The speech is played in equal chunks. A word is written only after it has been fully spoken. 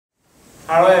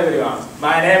Hello everyone,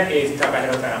 my name is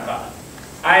Takahiro TANAKA.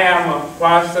 I am a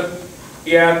first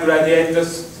year graduate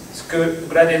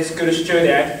school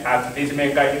student at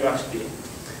Ritsumeikan University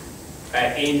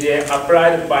in the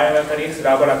Applied Biomechanics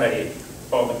Laboratory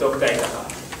of Dr. Tanaka.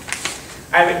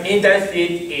 I'm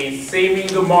interested in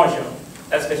swimming motion,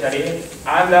 especially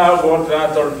underwater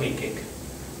dolphin kick.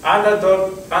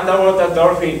 Underwater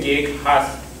dolphin kick has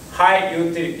high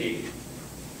utility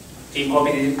in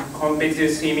competitive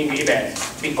swimming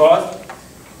events because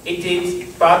it is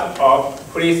part of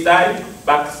freestyle,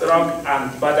 backstroke,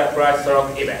 and butterfly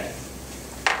stroke events.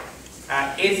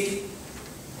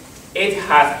 It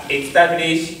has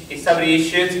established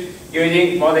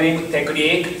using modeling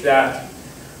technique that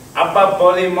upper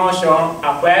body motion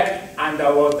affect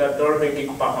underwater dolphin kick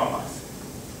performance.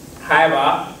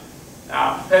 However,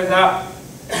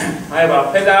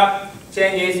 feather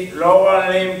changes lower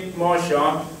limb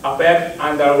motion affect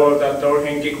underwater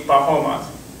dolphin kick performance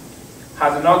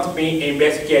has not been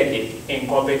investigated in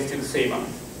competitive swimmers.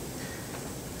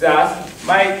 Thus,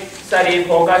 my study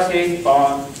focuses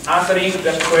on answering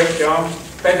the question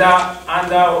whether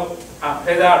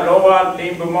lower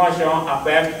limb motion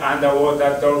affect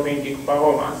underwater dolphin kick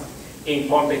performance in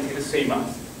competitive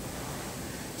swimmers.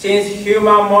 Since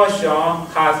human motion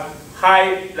has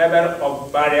high level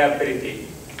of variability,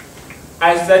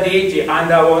 I studied the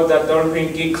underwater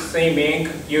dolphin kick swimming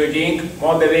using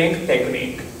modeling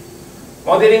technique.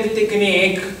 Modeling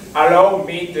technique allows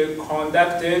me to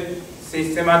conduct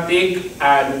systematic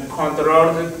and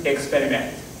controlled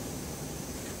experiments.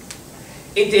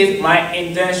 It is my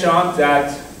intention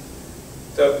that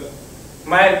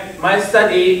my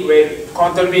study will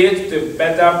contribute to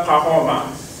better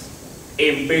performance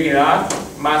in beginners,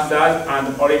 masters,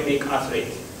 and Olympic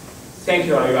athletes. Thank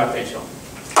you for your attention.